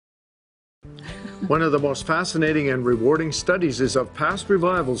One of the most fascinating and rewarding studies is of past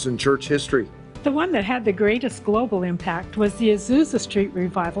revivals in church history. The one that had the greatest global impact was the Azusa Street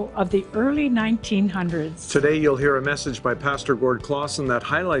revival of the early 1900s. Today you'll hear a message by Pastor Gord Clausen that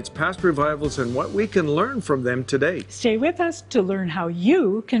highlights past revivals and what we can learn from them today. Stay with us to learn how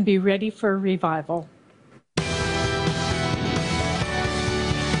you can be ready for a revival.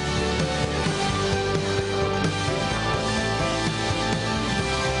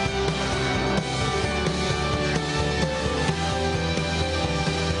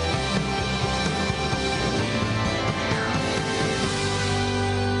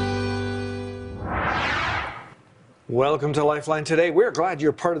 Welcome to Lifeline Today. We're glad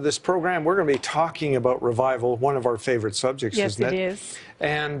you're part of this program. We're going to be talking about revival, one of our favorite subjects, isn't it? Yes, it is.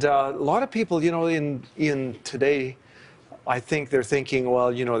 And a lot of people, you know, in today, I think they're thinking,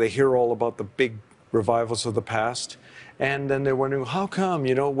 well, you know, they hear all about the big revivals of the past, and then they're wondering, how come,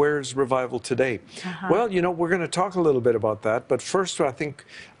 you know, where's revival today? Well, you know, we're going to talk a little bit about that, but first I think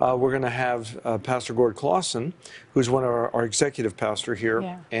we're going to have Pastor Gord Clausen, who's one of our executive pastor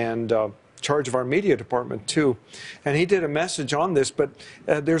here, and charge of our media department too, and he did a message on this, but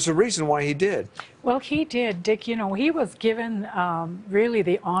there's a reason why he did. Well, he did, Dick. You know, he was given really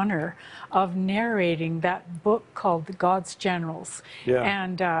the honor of narrating that book called God's Generals. Yeah,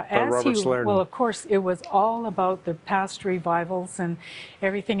 and as he, well, of course, it was all about the past revivals and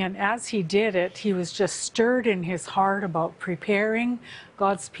everything. And as he did it, he was just stirred in his heart about preparing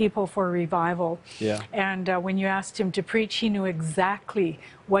God's people for revival. Yeah. And when you asked him to preach, he knew exactly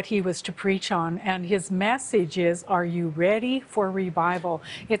what he was to preach on. And his message is, are you ready for revival?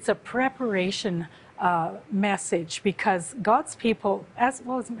 It's a preparation message, because God's people, as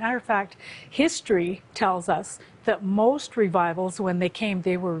well as a matter of fact, history tells us that most revivals, when they came,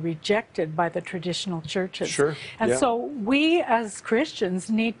 they were rejected by the traditional churches. Sure. And so we as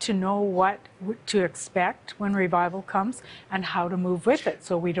Christians need to know what to expect when revival comes and how to move with it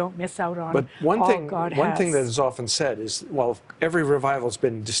so we don't miss out on one thing that is often said is, well, every revival has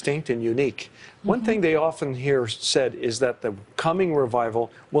been distinct and unique. One thing they often hear said is that the coming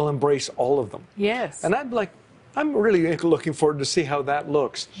revival will embrace all of them. Yes. And I'm really looking forward to see how that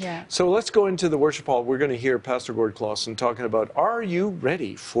looks. Yeah. So let's go into the worship hall. We're going to hear Pastor Gord Clausen talking about, are you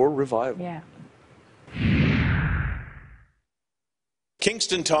ready for revival? Yeah.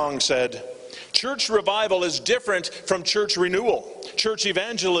 Kingston Tong said, church revival is different from church renewal, church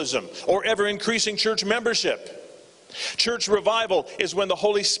evangelism, or ever-increasing church membership. Church revival is when the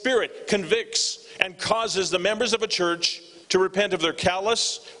Holy Spirit convicts and causes the members of a church to repent of their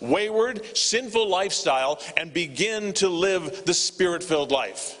callous, wayward, sinful lifestyle and begin to live the Spirit-filled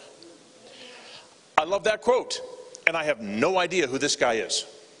life. I love that quote, and I have no idea who this guy is.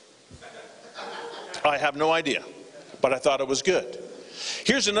 I have no idea, but I thought it was good.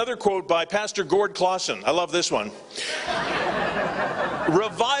 Here's another quote by Pastor Gord Clausen. I love this one.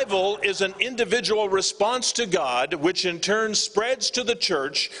 Revival is an individual response to God, which in turn spreads to the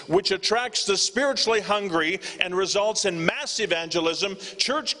church, which attracts the spiritually hungry and results in mass evangelism,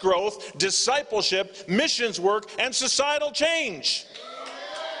 church growth, discipleship, missions work, and societal change.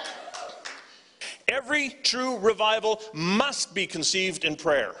 Every true revival must be conceived in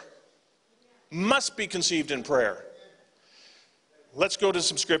prayer. Must be conceived in prayer. Let's go to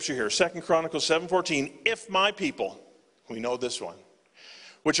some scripture here. 2 Chronicles 7:14. If my people, we know this one,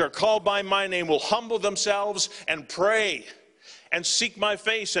 which are called by my name, will humble themselves and pray and seek my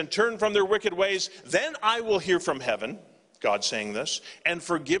face and turn from their wicked ways, then I will hear from heaven, God saying this, and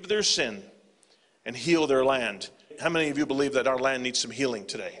forgive their sin and heal their land. How many of you believe that our land needs some healing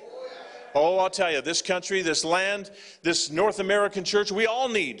today? Oh, I'll tell you, this country, this land, this North American church, we all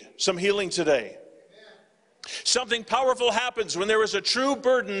need some healing today. Something powerful happens when there is a true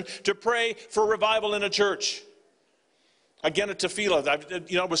burden to pray for revival in a church. Again, at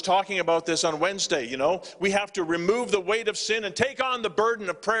Tefillah, I was talking about this on Wednesday. You know, we have to remove the weight of sin and take on the burden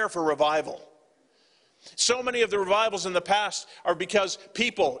of prayer for revival. So many of the revivals in the past are because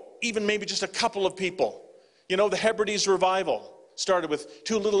people, even maybe just a couple of people, you know, the Hebrides revival started with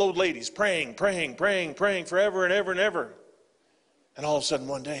two little old ladies praying forever and ever and ever. And all of a sudden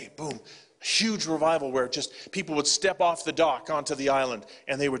one day, boom, a huge revival where just people would step off the dock onto the island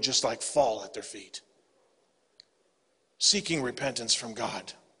and they would just like fall at their feet, seeking repentance from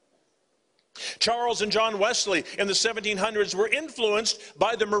God. Charles and John Wesley in the 1700s were influenced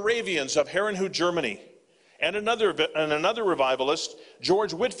by the Moravians of Herrnhut, Germany. And another revivalist,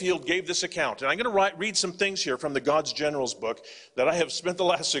 George Whitefield, gave this account. And I'm going to read some things here from the God's Generals book that I have spent the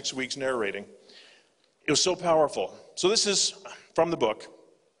last 6 weeks narrating. It was so powerful. So this is from the book.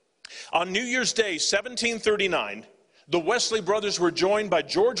 On New Year's Day, 1739, the Wesley brothers were joined by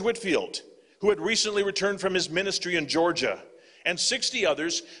George Whitefield, who had recently returned from his ministry in Georgia, and 60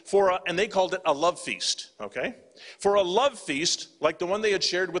 others and they called it a love feast, okay? For a love feast like the one they had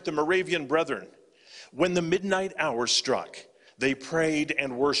shared with the Moravian brethren. When the midnight hour struck, they prayed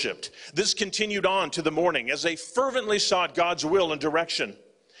and worshiped. This continued on to the morning as they fervently sought God's will and direction.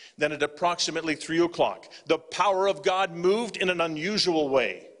 Then at approximately 3 o'clock, the power of God moved in an unusual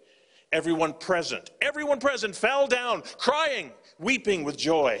way. Everyone present fell down, crying, weeping with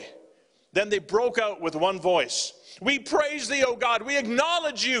joy. Then they broke out with one voice. We praise thee, O God. We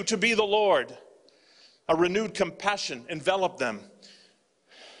acknowledge you to be the Lord. A renewed compassion enveloped them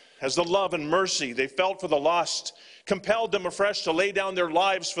as the love and mercy they felt for the lost compelled them afresh to lay down their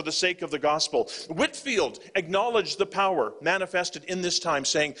lives for the sake of the gospel. Whitfield acknowledged the power manifested in this time,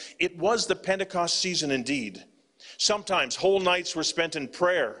 saying, it was the Pentecost season indeed. Sometimes whole nights were spent in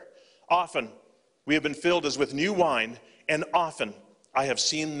prayer. Often we have been filled as with new wine, and often I have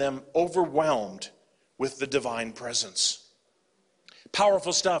seen them overwhelmed with the divine presence.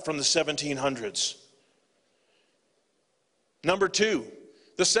 Powerful stuff from the 1700s. Number two,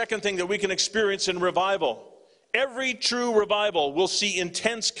 the second thing that we can experience in revival. Every true revival will see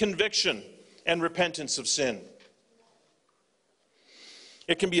intense conviction and repentance of sin.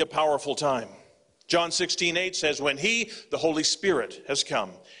 It can be a powerful time. John 16:8 says, when he, the Holy Spirit, has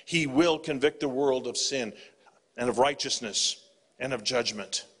come, he will convict the world of sin and of righteousness and of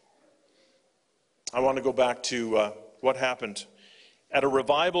judgment. I want to go back to what happened at a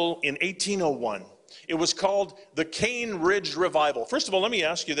revival in 1801. It was called the Cane Ridge Revival. First of all, let me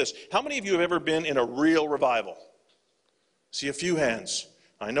ask you this. How many of you have ever been in a real revival? See a few hands.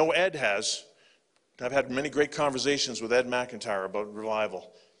 I know Ed has. I've had many great conversations with Ed McIntyre about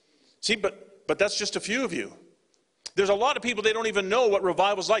revival. See, but that's just a few of you. There's a lot of people, they don't even know what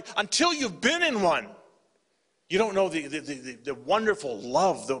revival's like until you've been in one. You don't know the wonderful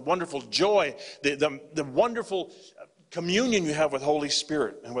love, the wonderful joy, the wonderful communion you have with Holy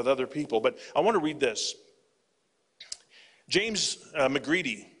Spirit and with other people. But I want to read this. James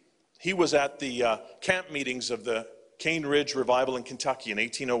McGreedy, he was at the camp meetings of the Cane Ridge Revival in Kentucky in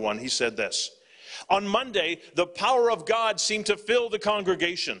 1801. He said this, on Monday, the power of God seemed to fill the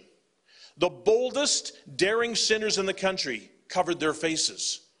congregation. The boldest, daring sinners in the country covered their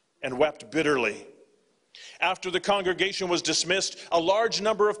faces and wept bitterly. After the congregation was dismissed, a large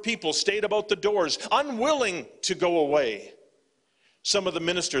number of people stayed about the doors, unwilling to go away. Some of the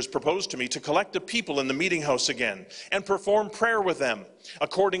ministers proposed to me to collect the people in the meeting house again and perform prayer with them.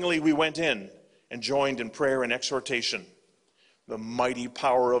 Accordingly, we went in and joined in prayer and exhortation. The mighty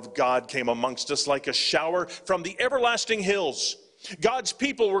power of God came amongst us like a shower from the everlasting hills. God's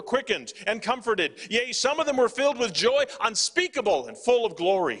people were quickened and comforted. Yea, some of them were filled with joy unspeakable and full of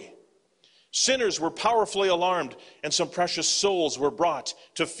glory. Sinners were powerfully alarmed, and some precious souls were brought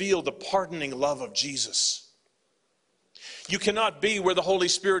to feel the pardoning love of Jesus. You cannot be where the Holy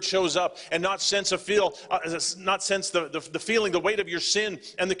Spirit shows up and not sense the feeling, the weight of your sin,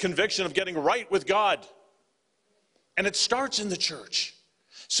 and the conviction of getting right with God. And it starts in the church.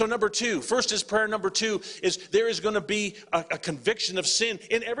 So number two, first is prayer. Number two is there is going to be a conviction of sin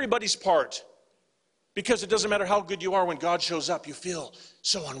in everybody's part. Because it doesn't matter how good you are, when God shows up, you feel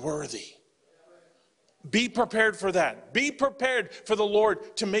so unworthy. Be prepared for that. Be prepared for the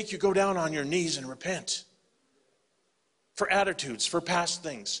Lord to make you go down on your knees and repent. For attitudes, for past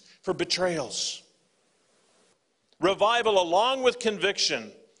things, for betrayals. Revival, along with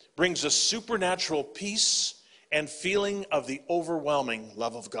conviction, brings a supernatural peace and feeling of the overwhelming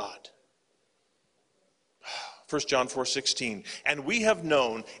love of God. 1 John 4:16. And we have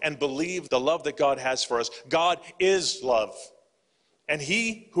known and believed the love that God has for us. God is love. And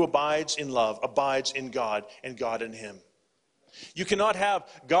he who abides in love abides in God, and God in him. You cannot have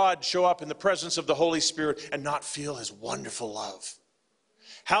God show up in the presence of the Holy Spirit and not feel his wonderful love.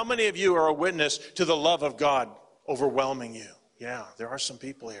 How many of you are a witness to the love of God overwhelming you? Yeah, there are some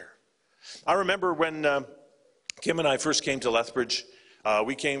people here. I remember when Kim and I first came to Lethbridge.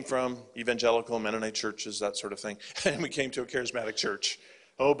 We came from evangelical Mennonite churches, that sort of thing. And we came to a charismatic church.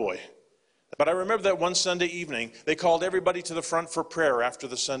 Oh boy. But I remember that one Sunday evening, they called everybody to the front for prayer after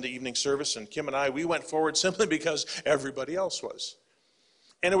the Sunday evening service. And Kim and I, we went forward simply because everybody else was.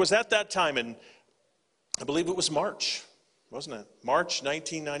 And it was at that time, in, I believe it was March, wasn't it? March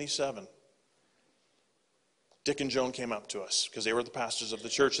 1997. Dick and Joan came up to us because they were the pastors of the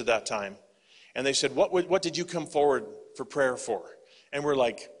church at that time. And they said, what did you come forward for prayer for? And we're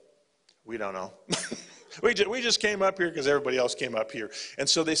like, we don't know. We just came up here because everybody else came up here. And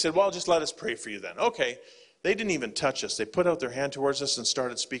so they said, well, just let us pray for you then. Okay. They didn't even touch us. They put out their hand towards us and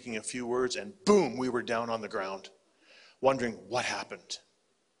started speaking a few words, and boom, we were down on the ground, wondering what happened.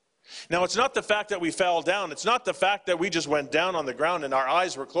 Now, it's not the fact that we fell down. It's not the fact that we just went down on the ground and our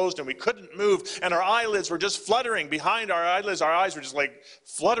eyes were closed and we couldn't move and our eyelids were just fluttering. Behind our eyelids, our eyes were just like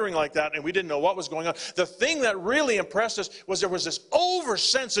fluttering like that and we didn't know what was going on. The thing that really impressed us was there was this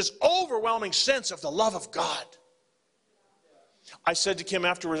this overwhelming sense of the love of God. I said to Kim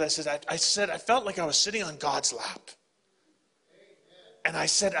afterwards, I said, I felt like I was sitting on God's lap. And I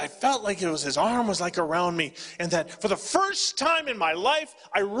said, I felt like his arm was like around me. And that for the first time in my life,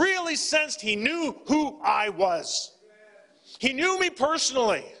 I really sensed he knew who I was. He knew me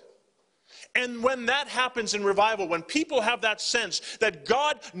personally. And when that happens in revival, when people have that sense that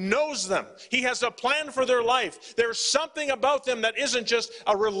God knows them, he has a plan for their life, there's something about them that isn't just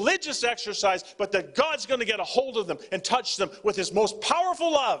a religious exercise, but that God's going to get a hold of them and touch them with his most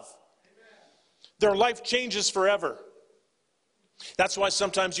powerful love. Their life changes forever. That's why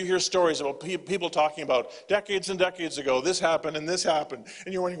sometimes you hear stories about people talking about decades and decades ago, this happened and this happened.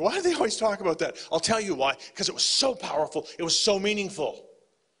 And you're wondering, why do they always talk about that? I'll tell you why. Because it was so powerful. It was so meaningful.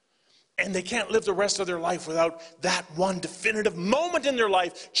 And they can't live the rest of their life without that one definitive moment in their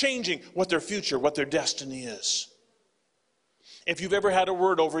life changing what their future, what their destiny is. If you've ever had a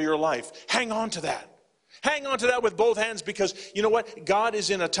word over your life, hang on to that. Hang on to that with both hands, because you know what? God is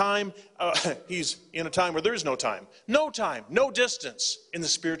in a time, he's in a time where there is no time. No time, no distance in the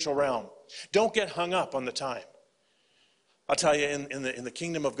spiritual realm. Don't get hung up on the time. I'll tell you, in the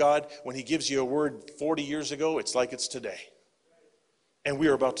kingdom of God, when he gives you a word 40 years ago, it's like it's today. And we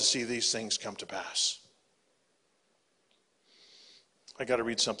are about to see these things come to pass. I got to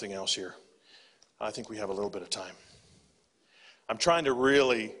read something else here. I think we have a little bit of time. I'm trying to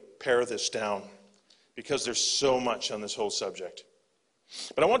really pare this down, because there's so much on this whole subject.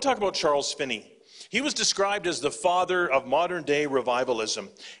 But I want to talk about Charles Finney. He was described as the father of modern-day revivalism,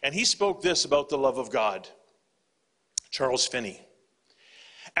 and he spoke this about the love of God. Charles Finney.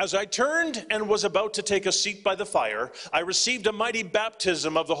 As I turned and was about to take a seat by the fire, I received a mighty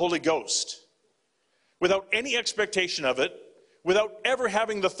baptism of the Holy Ghost. Without any expectation of it, without ever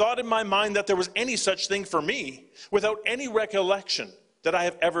having the thought in my mind that there was any such thing for me, without any recollection that I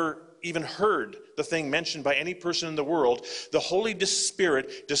have ever even heard the thing mentioned by any person in the world, the Holy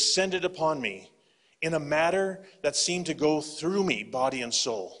Spirit descended upon me in a manner that seemed to go through me, body and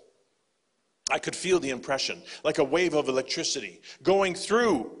soul. I could feel the impression, like a wave of electricity, going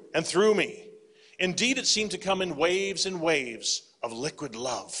through and through me. Indeed, it seemed to come in waves and waves of liquid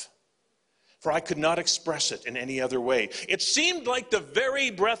love, for I could not express it in any other way. It seemed like the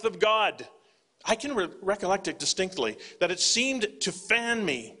very breath of God. I can recollect it distinctly, that it seemed to fan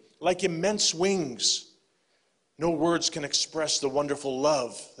me like immense wings. No words can express the wonderful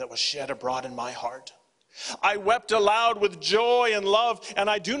love that was shed abroad in my heart. I wept aloud with joy and love, and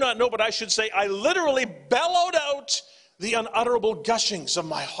I do not know, but I should say I literally bellowed out the unutterable gushings of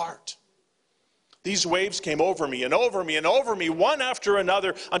my heart. These waves came over me and over me and over me, one after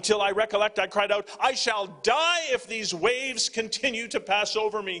another, until I recollect I cried out, I shall die if these waves continue to pass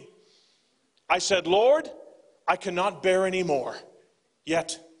over me. I said, Lord, I cannot bear any more.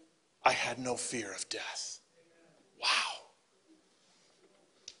 Yet I had no fear of death. Wow.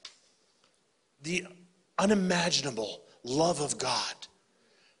 The unimaginable love of God.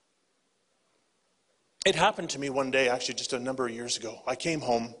 It happened to me one day, actually just a number of years ago. I came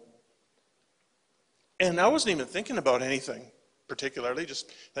home, and I wasn't even thinking about anything particularly,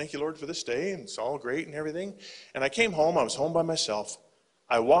 just thank you, Lord, for this day, and it's all great and everything. And I came home, I was home by myself.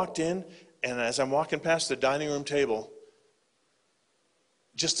 I walked in, and as I'm walking past the dining room table,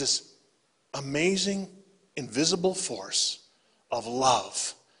 just this amazing, invisible force of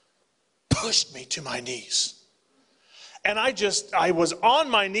love pushed me to my knees. And I was on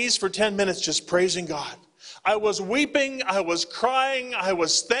my knees for 10 minutes just praising God. I was weeping, I was crying, I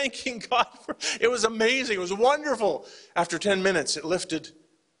was thanking God. It was amazing, it was wonderful. After 10 minutes, it lifted,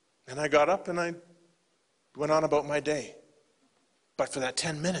 and I got up and I went on about my day. But for that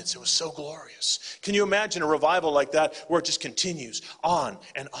 10 minutes, it was so glorious. Can you imagine a revival like that where it just continues on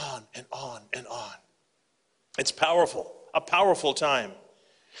and on and on and on? It's powerful, a powerful time.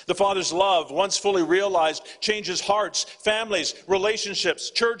 The Father's love, once fully realized, changes hearts, families,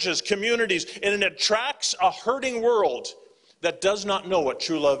 relationships, churches, communities, and it attracts a hurting world that does not know what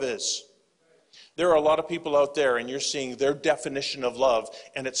true love is. There are a lot of people out there, and you're seeing their definition of love,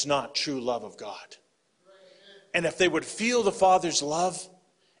 and it's not true love of God. And if they would feel the Father's love,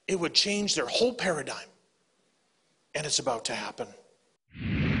 it would change their whole paradigm. And it's about to happen.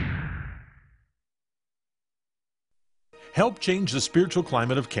 Help change the spiritual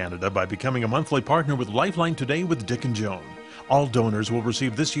climate of Canada by becoming a monthly partner with Lifeline Today with Dick and Joan. All donors will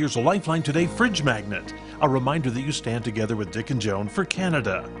receive this year's Lifeline Today fridge magnet, a reminder that you stand together with Dick and Joan for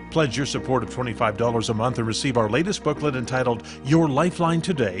Canada. Pledge your support of $25 a month and receive our latest booklet entitled Your Lifeline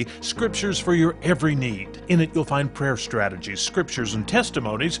Today, Scriptures for Your Every Need. In it, you'll find prayer strategies, scriptures, and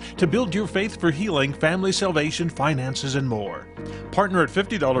testimonies to build your faith for healing, family salvation, finances, and more. Partner at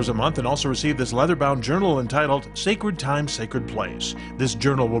 $50 a month and also receive this leather-bound journal entitled Sacred Time, Sacred Place. This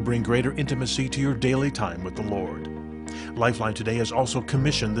journal will bring greater intimacy to your daily time with the Lord. Lifeline Today has also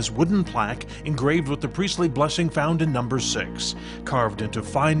commissioned this wooden plaque engraved with the priestly blessing found in number 6. Carved into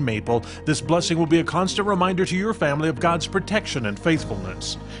fine maple, this blessing will be a constant reminder to your family of God's protection and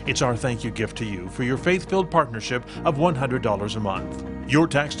faithfulness. It's our thank you gift to you for your faith-filled partnership of $100 a month. Your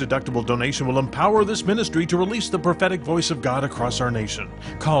tax-deductible donation will empower this ministry to release the prophetic voice of God across our nation.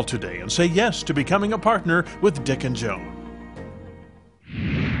 Call today and say yes to becoming a partner with Dick and Joan.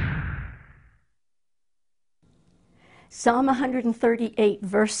 Psalm 138,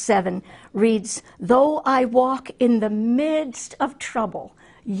 verse 7 reads, "Though I walk in the midst of trouble,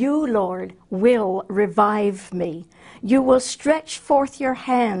 you, Lord, will revive me. You will stretch forth your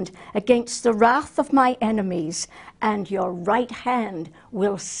hand against the wrath of my enemies, and your right hand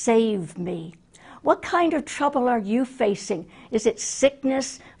will save me." What kind of trouble are you facing? Is it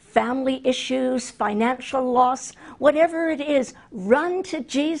sickness, family issues, financial loss? Whatever it is, run to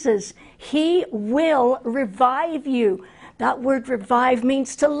Jesus. He will revive you. That word revive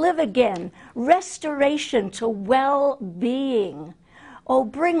means to live again, restoration to well-being. Oh,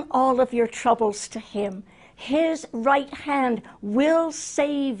 bring all of your troubles to Him. His right hand will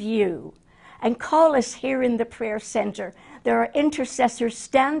save you. And call us here in the prayer center. There are intercessors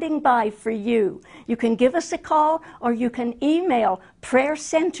standing by for you. You can give us a call or you can email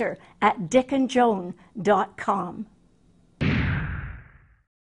prayercenter@dickandjoan.com.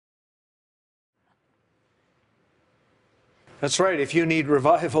 That's right. If you need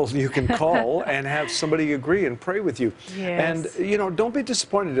revival, you can call and have somebody agree and pray with you. Yes. And, you know, don't be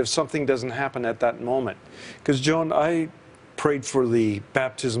disappointed if something doesn't happen at that moment. Because, Joan, I prayed for the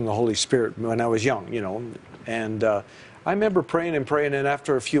baptism of the Holy Spirit when I was young, you know. And I remember praying, and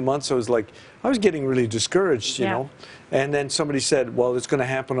after a few months, I was getting really discouraged, you know. And then somebody said, well, it's going to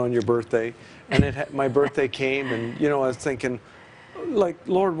happen on your birthday. And my birthday came, and, you know, I was thinking, like,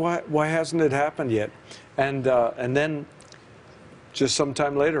 Lord, why hasn't it happened yet? And then just some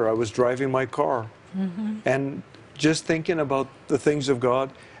time later, I was driving my car and just thinking about the things of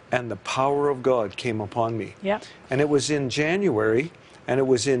God, and the power of God came upon me. Yep. And it was in January, and it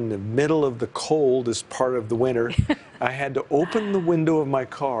was in the middle of the coldest part of the winter. I had to open the window of my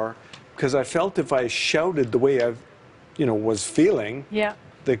car because I felt if I shouted the way I, was feeling,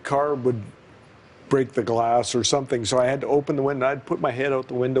 the car would break the glass or something. So I had to open the window. I'd put my head out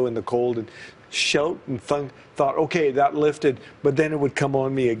the window in the cold and shout and thought, okay, that lifted, but then it would come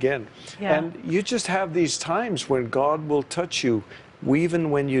on me again. Yeah. And you just have these times when God will touch you, even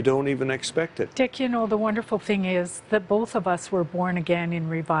when you don't even expect it. Dick, you know, the wonderful thing is that both of us were born again in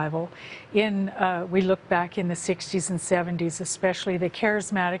revival. We look back in the 60s and 70s, especially the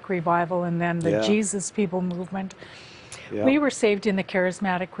charismatic revival and then the Jesus People movement. Yeah. We were saved in the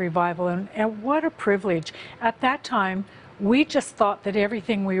charismatic revival, and what a privilege. At that time, we just thought that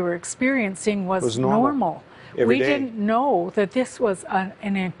everything we were experiencing was normal. We didn't know that this was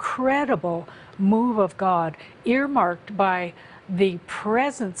an incredible move of God, earmarked by the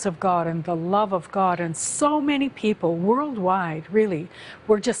presence of God and the love of God, and so many people worldwide really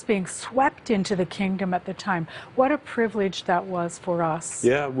were just being swept into the kingdom at the time. What a privilege that was for us.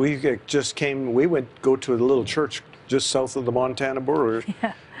 Yeah, we went go to a little church just south of the Montana border.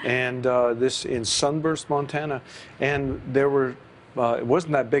 Yeah. And this in Sunburst, Montana, and there were it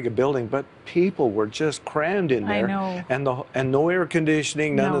wasn't that big a building, but people were just crammed in there. I know. And no air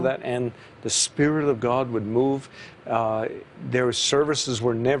conditioning, none of that, and the Spirit of God would move. Their services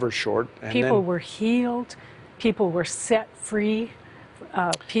were never short. And people were healed, people were set free,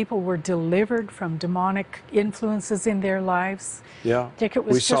 people were delivered from demonic influences in their lives. Yeah, Dick, it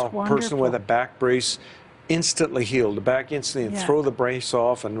was we saw a person with a back brace instantly healed, the back instantly, and throw the brace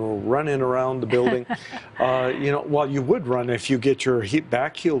off and running around the building. Well, you would run if you get your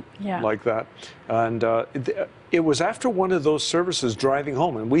back healed like that. And it was after one of those services driving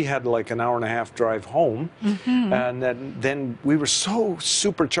home, and we had like an hour and a half drive home, and then we were so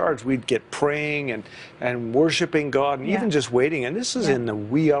supercharged. We'd get praying and worshiping God, and even just waiting. And this is in the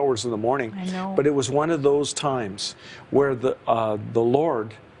wee hours of the morning. I know. But it was one of those times where the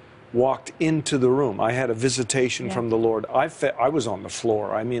Lord walked into the room. I had a visitation Yeah. from the Lord. I was on the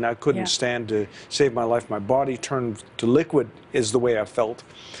floor. I mean, I couldn't Yeah. stand to save my life. My body turned to liquid is the way I felt.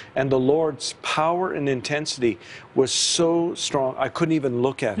 And the Lord's power and intensity was so strong, I couldn't even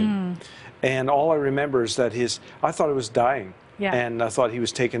look at him. And all I remember is that I thought I was dying. Yeah. And I thought he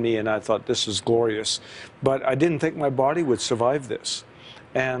was taking me, and I thought this was glorious. But I didn't think my body would survive this.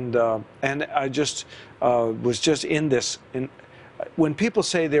 And I just was just in this. When people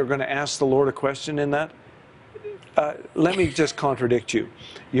say they're going to ask the Lord a question in that, let me just contradict you.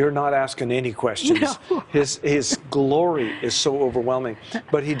 You're not asking any questions. No. His glory is so overwhelming.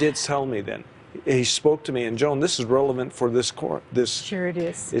 But he did tell me then. He spoke to me, and Joan, this is relevant for this Sure it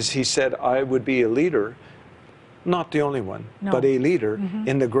is. he said I would be a leader, not the only one, No. but a leader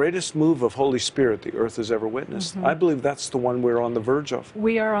in the greatest move of Holy Spirit the earth has ever witnessed. I believe that's the one we're on the verge of.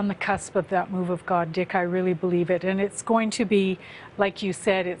 We are on the cusp of that move of God, Dick. I really believe it. And it's going to be, like you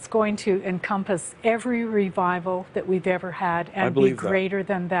said, it's going to encompass every revival that we've ever had and be believe that. greater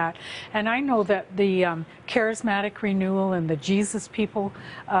than that. And I know that the charismatic renewal and the Jesus people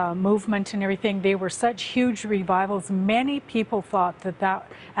movement and everything, they were such huge revivals. Many people thought that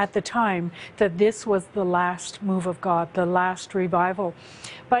at the time that this was the last move of God, the last revival.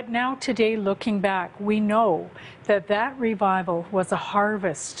 But now today, looking back, we know that that revival was a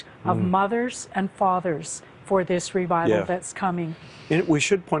harvest of mothers and fathers for this revival Yeah. that's coming. We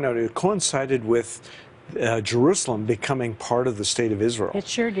should point out it coincided with Jerusalem becoming part of the state of Israel. It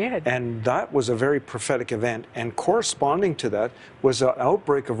sure did. And that was a very prophetic event. And corresponding to that was an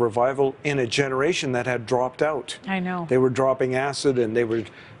outbreak of revival in a generation that had dropped out. I know. They were dropping acid, and they were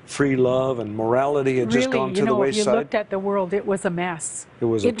free love, and morality had just gone to the if you wayside. looked at the world, it was a mess. It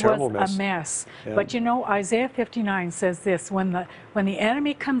was a terrible mess. a mess. Yeah. But Isaiah 59 says this, when the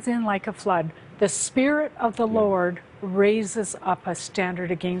enemy comes in like a flood, the Spirit of the Lord raises up a standard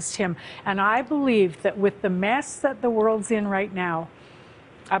against him. And I believe that with the mess that the world's in right now,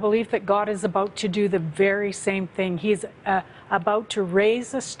 I believe that God is about to do the very same thing. He's about to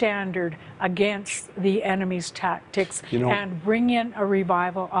raise a standard against the enemy's tactics and bring in a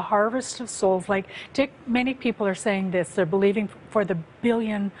revival, a harvest of souls. Like Dick, many people are saying this. They're believing for the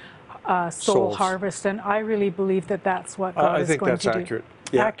billion soul Souls. harvest, and I really believe that that's what God is going to do. I think that's accurate.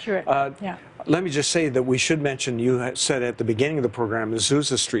 Yeah. Accurate, yeah. Let me just say that we should mention, you had said at the beginning of the program,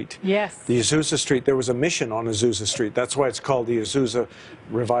 Azusa Street. Yes. The Azusa Street, there was a mission on Azusa Street. That's why it's called the Azusa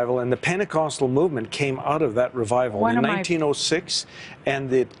Revival. And the Pentecostal movement came out of that revival in 1906.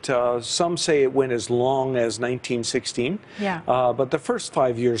 And some say it went as long as 1916. Yeah. But the first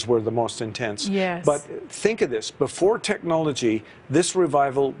 5 years were the most intense. Yes. But think of this. Before technology, this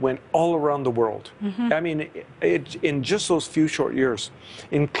revival went all around the world. I mean, in just those few short years,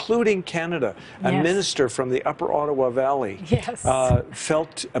 including Canada. A Yes. minister from the Upper Ottawa Valley, Yes.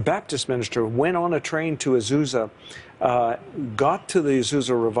 a Baptist minister, went on a train to Azusa, got to the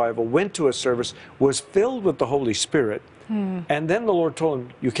Azusa revival, went to a service, was filled with the Holy Spirit, and then the Lord told him,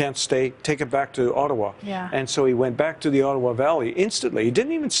 you can't stay, take it back to Ottawa. Yeah. And so he went back to the Ottawa Valley instantly. He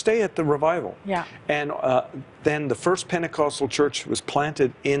didn't even stay at the revival. Yeah. And then the first Pentecostal church was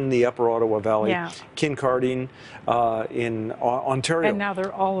planted in the Upper Ottawa Valley, Yeah. Kincardine, in Ontario. And now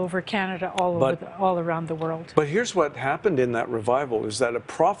they're all over Canada, all around the world. But here's what happened in that revival, is that a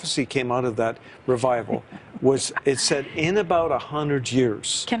prophecy came out of that revival. It said, in about 100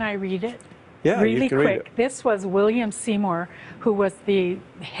 years. Can I read it? Yeah, you really can quick. read it. This was William Seymour, who was the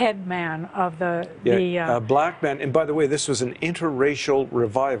head man of A black man, and by the way, this was an interracial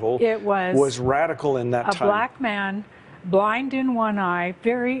revival. It was radical in that a time. black man, blind in one eye,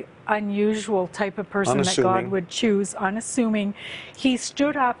 very unusual type of person that God Unassuming. would choose, unassuming. He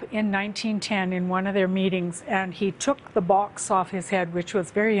stood up in 1910 in one of their meetings, and he took the box off his head, which was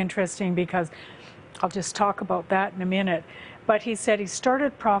very interesting because I'll just talk about that in a minute. But he said he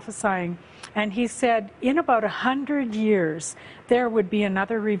started prophesying, and he said in about 100 years there would be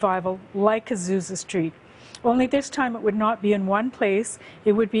another revival like Azusa Street. Only this time it would not be in one place,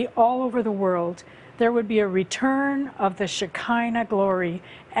 it would be all over the world. There would be a return of the Shekinah glory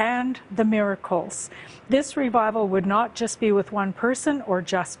and the miracles. This revival would not just be with one person or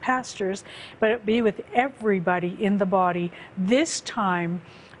just pastors, but it would be with everybody in the body. This time,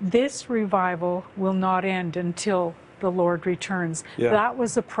 this revival will not end until the Lord returns. Yeah. That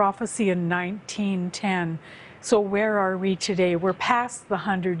was a prophecy in 1910. So where are we today? We're past the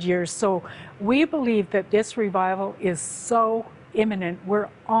 100 years. So we believe that this revival is so imminent. We're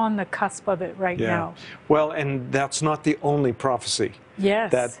on the cusp of it right now. Well, and that's not the only prophecy.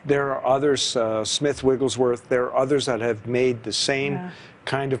 Yes. That there are others, Smith Wigglesworth, there are others that have made the same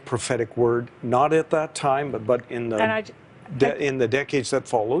kind of prophetic word, not at that time, but in the... in the decades that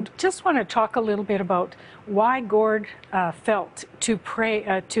followed. Just want to talk a little bit about why Gord felt to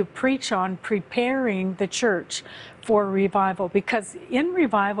preach on preparing the church for revival, because in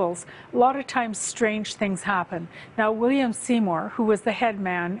revivals, a lot of times strange things happen. Now, William Seymour, who was the head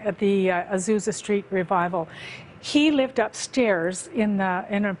man at the Azusa Street revival, he lived upstairs in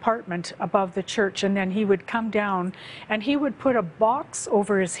an apartment above the church, and then he would come down and he would put a box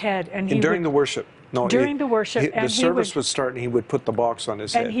over his head, and During the worship. No, during the worship, the service would start, and he would put the box on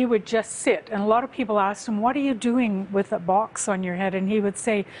his head. and he would just sit. And a lot of people asked him, "What are you doing with a box on your head?" And he would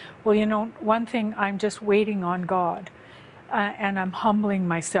say, "Well, you know, one thing, I'm just waiting on God, and I'm humbling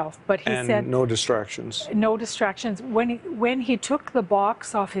myself." But he said, no distractions. no distractions. When he took the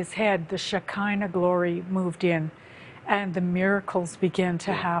box off his head, the Shekinah glory moved in, and the miracles began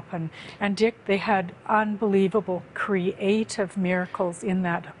to happen. And Dick, they had unbelievable creative miracles in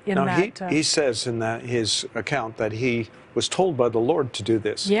that. He says in his account that he was told by the Lord to do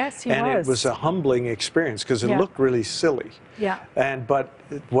this. Yes, he was. And it was a humbling experience because it looked really silly. Yeah. But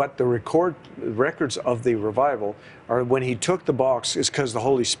what the records of the revival are, when he took the box, is because the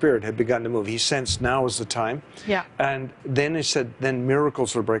Holy Spirit had begun to move. He sensed now is the time. Yeah. And then he said, then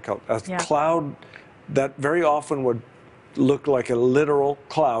miracles would break out. A cloud that very often would look like a literal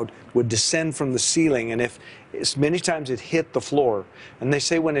cloud would descend from the ceiling, and if as many times it hit the floor, and they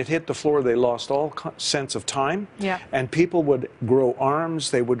say when it hit the floor they lost all sense of time. Yeah. And people would grow arms,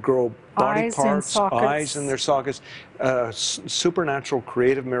 they would grow body Eyes in parts, sockets. eyes in their sockets. Supernatural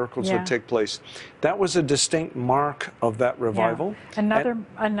creative miracles would take place. That was a distinct mark of that revival. Yeah.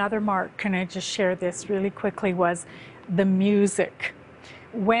 Another mark, can I just share this really quickly, was the music.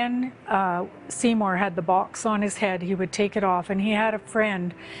 When Seymour had the box on his head, he would take it off, and he had a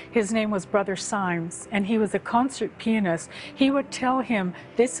friend, his name was Brother Symes, and he was a concert pianist. He would tell him,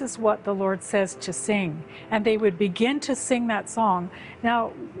 "This is what the Lord says to sing," and they would begin to sing that song.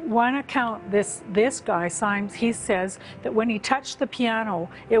 Now, one account, this guy, Symes, he says that when he touched the piano,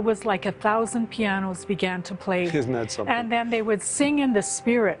 it was like 1,000 pianos began to play. Isn't that something? And then they would sing in the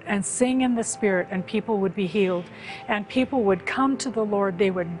Spirit and sing in the Spirit, and people would be healed, and people would come to the Lord.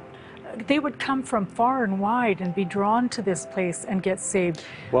 They would come from far and wide and be drawn to this place and get saved.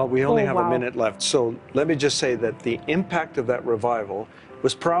 Well, we only have a minute left, so let me just say that the impact of that revival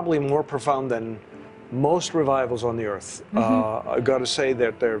was probably more profound than most revivals on the earth. I've got to say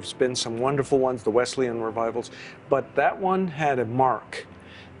that there's been some wonderful ones, the Wesleyan revivals, but that one had a mark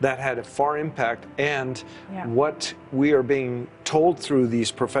that had a far impact, and what we are being told through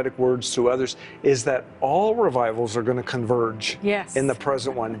these prophetic words to others is that all revivals are going to converge in the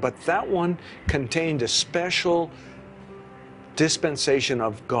present one, but that one contained a special dispensation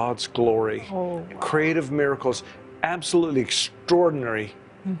of God's glory, creative miracles, absolutely extraordinary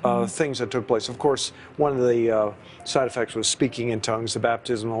things that took place. Of course, one of the side effects was speaking in tongues, the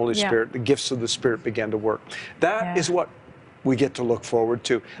baptism of the Holy Spirit, the gifts of the Spirit began to work. That is what we get to look forward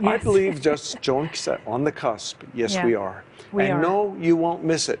to. I believe, just Joan said, on the cusp, we are. And no, you won't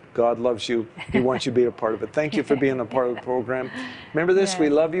miss it. God loves you. He wants you to be a part of it. Thank you for being a part of the program. Remember this, we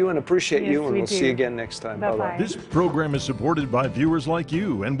love you and appreciate you, and we'll see you again next time. Bye-bye. This program is supported by viewers like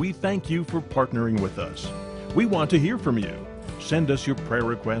you, and we thank you for partnering with us. We want to hear from you. Send us your prayer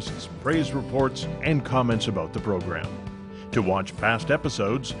requests, praise reports, and comments about the program. To watch past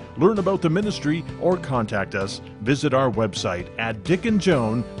episodes, learn about the ministry, or contact us, visit our website at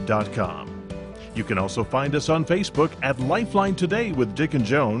dickandjoan.com. You can also find us on Facebook at Lifeline Today with Dick and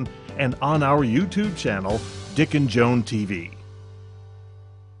Joan, and on our YouTube channel, Dick and Joan TV.